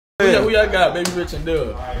Who y'all got, Baby Rich and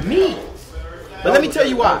Dub? Me. But let me tell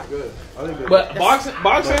you why. But boxing,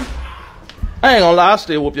 I ain't gonna lie, I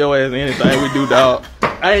still whoop your ass in anything we do, dog.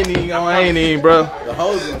 I ain't even, bro. The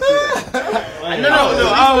hoes didn't see that.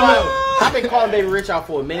 No. I've been calling Baby Rich out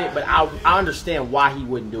for a minute, but I understand why he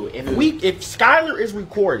wouldn't do it. If Skyler is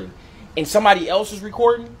recording and somebody else is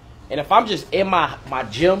recording, and if I'm just in my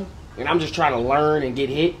gym and I'm just trying to learn and get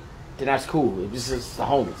hit, then that's cool. It's just the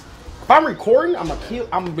homies. If I'm recording, I'm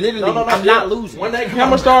not losing. When that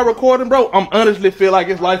camera start recording, bro, I'm honestly feel like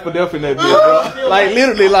it's life or death in that bitch, bro. Like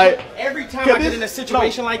literally, like every time I get in a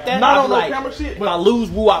situation like that, not I on be no like, camera shit, but I lose,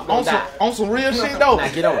 woo, I'm gonna die. On some real shit though.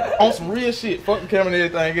 Now get on it. On some real shit, fuck the camera and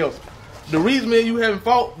everything else. The reason me and you haven't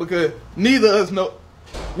fought because neither of us know.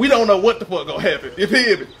 We don't know what the fuck gonna happen. You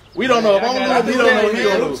feel me? We don't know if I'm gonna lose. We don't know if he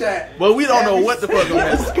gonna lose. But we don't know what the fuck gonna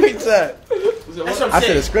happen. Screenshot. That's what I'm I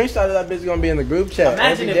said saying. a screenshot of that bitch gonna be in the group chat.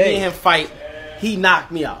 Imagine if me and him fight, he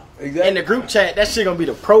knocked me out. Exactly. In the group chat, that shit gonna be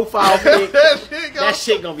the profile pic. That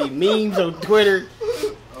shit gonna be memes on Twitter.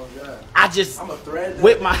 I just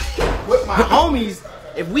with my homies.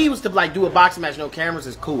 If we was to like do a boxing match, no cameras,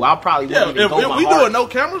 is cool. I'll probably wouldn't even go if my we heart. doing no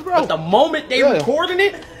cameras, bro. But the moment they recording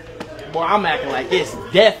it, boy, I'm acting like it's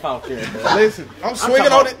death out there, bro. Listen, I'm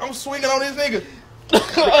swinging on this nigga.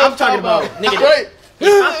 I'm talking about nigga.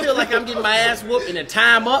 If I feel like I'm getting my ass whooped and the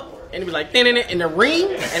time up, and it be like in the ring,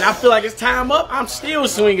 and I feel like it's time up, I'm still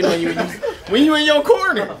swinging on you. When you in your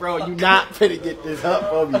corner, bro, you not finna get this up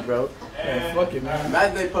for me, bro. Man, fuck it, man.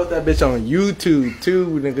 Imagine they post that bitch on YouTube too,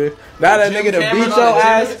 nigga. Now that nigga done beat your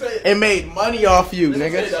ass and made money off you,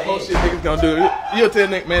 nigga. The whole shit niggas gonna do. You'll tell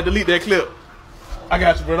Nick, man, delete that clip. I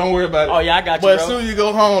got you, bro. Don't worry about it. Oh yeah, I got you, but bro. as soon as you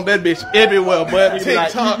go home, that bitch everywhere. But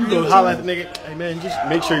TikTok, you go holler at the nigga. Hey man, just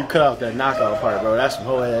make sure you cut out that knockout part, bro. That's some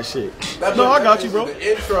whole ass shit. No, I got you, bro.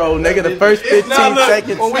 The intro, nigga. The first 15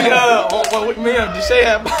 seconds. When me and Deshae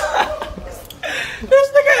had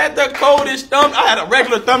this nigga had the coldest thumb. I had a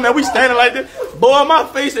regular thumbnail. We standing like this. Boy, my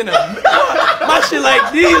face in my shit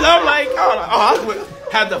like these. I'm like, I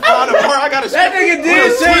had the final part. I gotta. That nigga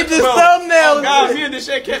did change his thumbnail. Oh, God, me and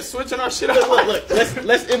Deshae kept switching our shit. Look.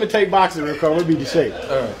 Let's imitate boxing real quick. We'll be Deshae.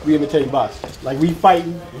 Alright. We imitate boxing. Like we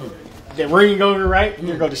fighting. The ring over right.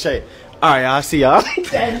 Here go Deshae. All right, I see y'all.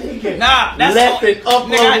 That nigga. Nah, that's left it up.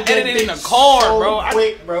 Nigga, I edited in the car, so bro.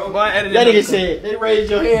 Quick, bro. I edited That nigga said, they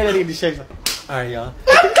raised your hand. That nigga Deshae's like, all right, y'all.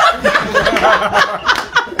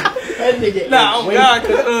 That nigga. Nah, oh God,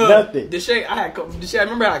 cause nothing. Deshae, I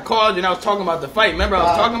remember I called you and I was talking about the fight. Remember I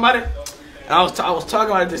was talking about it? And I was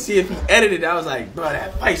talking about it to see if he edited it. I was like, bro,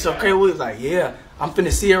 that fight's so crazy. He was like, yeah, I'm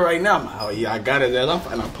finna see it right now. I'm like, oh yeah, I got it there. And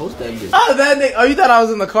I post that bitch. Oh, that nigga. Oh, you thought I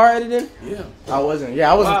was in the car editing? Yeah. I wasn't.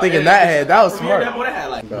 Yeah, I wasn't thinking that ahead. That was smart. That boy had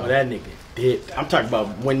like, bro, that nigga dipped. I'm talking about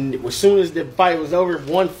as soon as the fight was over,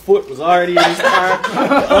 one foot was already in his car,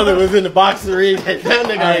 the other was in the boxing ring. That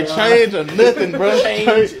nigga I ain't changed or nothing, bro.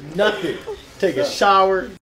 Changed nothing. Take a shower.